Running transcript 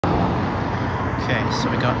Okay,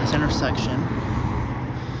 so we got this intersection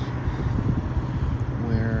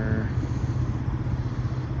where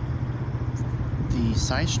the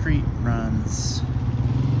side street runs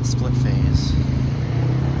split phase,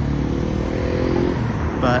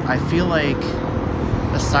 but I feel like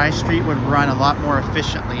the side street would run a lot more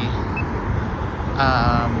efficiently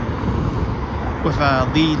with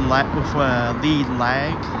a lead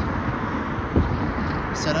lag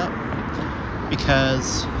setup,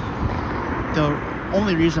 because the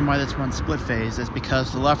only reason why this runs split phase is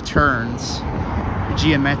because the left turns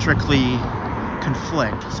geometrically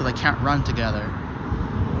conflict, so they can't run together.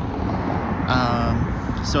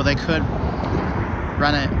 So they could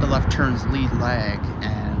run it, the left turns lead lag,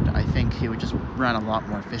 and I think it would just run a lot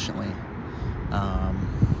more efficiently.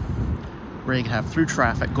 Where you can have through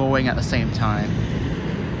traffic going at the same time,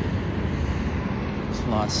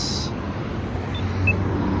 plus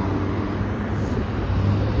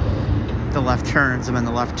the left turns, and then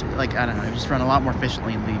the left, like, I don't know, it just run a lot more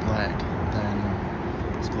efficiently in lead lag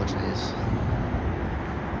than split phase.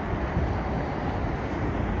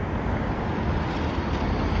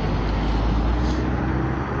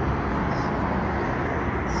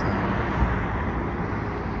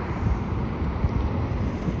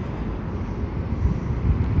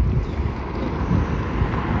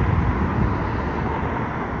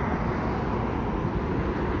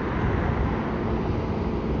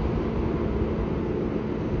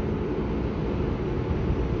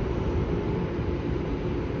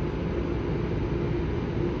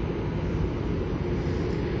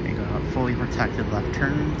 Fully protected left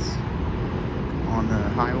turns on the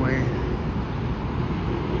highway.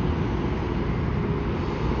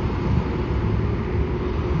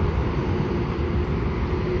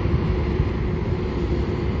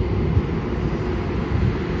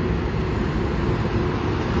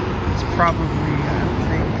 It's probably, I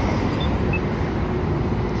think,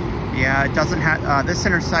 yeah, it doesn't have, this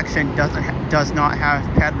intersection does not have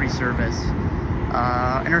pedry service.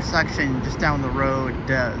 Intersection just down the road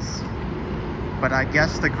does. But I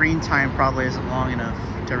guess the green time probably isn't long enough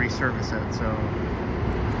to resurface it, so.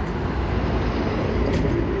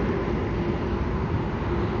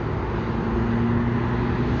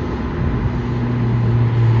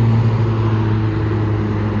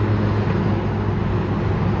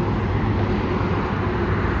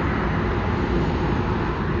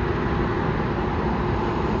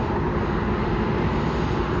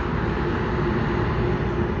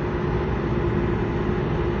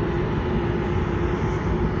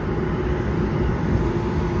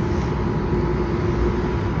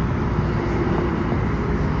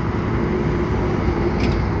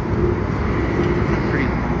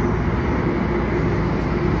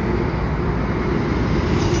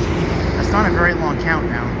 Not a very long count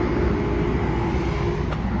now.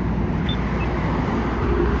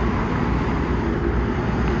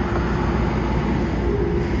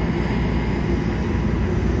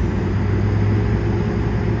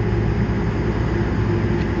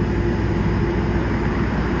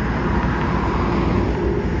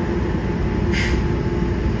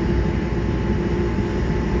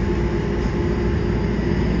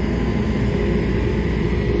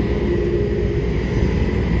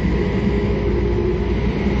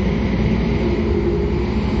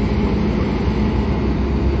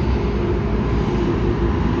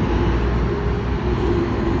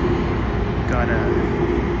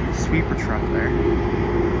 Sweeper truck there.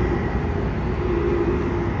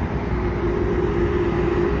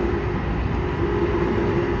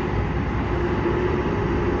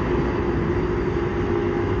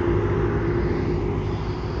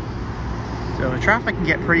 So the traffic can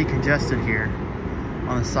get pretty congested here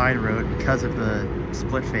on the side road because of the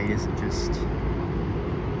split phase. It just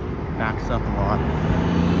backs up a lot.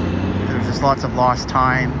 There's just lots of lost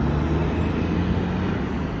time.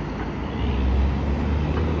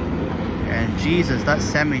 And Jesus, that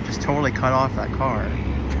semi just totally cut off that car.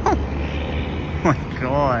 Oh my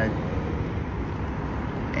God.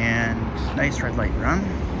 And nice red light run.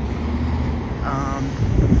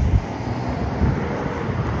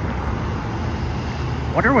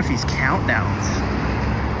 Wonder what these countdowns.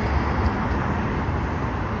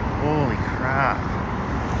 Holy crap.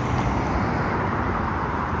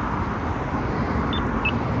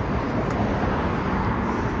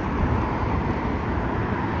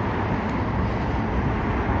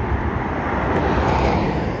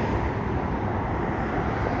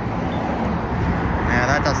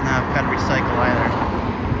 That doesn't have ped recycle either.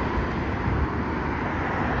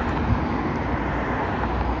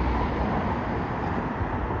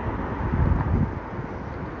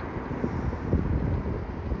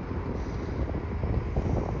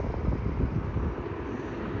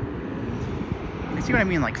 see what I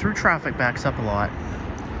mean? Like, through traffic backs up a lot,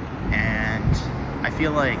 and I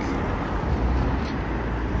feel like,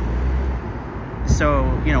 so,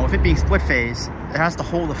 you know, with it being split phase, it has to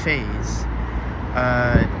hold a phase,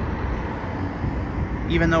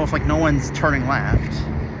 even though if, like, no one's turning left.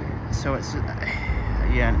 So it's,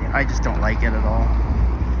 yeah, I just don't like it at all.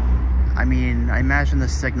 I mean, I imagine the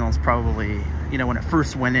signal's probably, you know, when it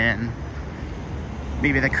first went in,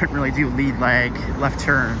 maybe they couldn't really do lead lag left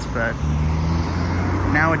turns, but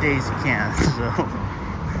nowadays you can, so.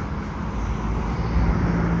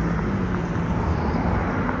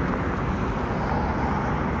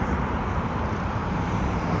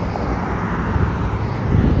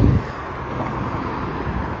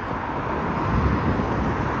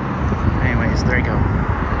 Anyways, there you go.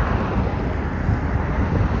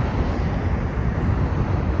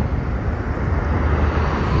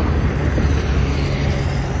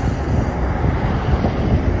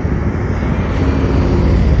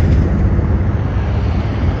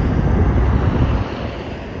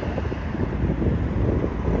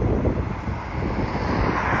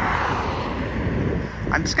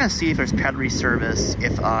 I'm just gonna see if there's pedal service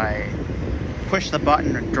if I push the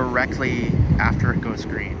button directly after it goes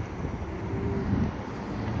green.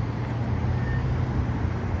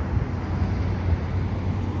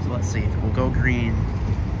 So let's see if it will go green,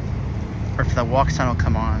 or if the walk sign will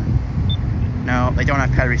come on. No, they don't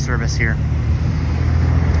have pedal service here.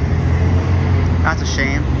 That's a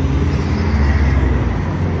shame.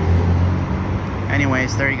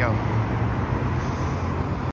 Anyways, there you go.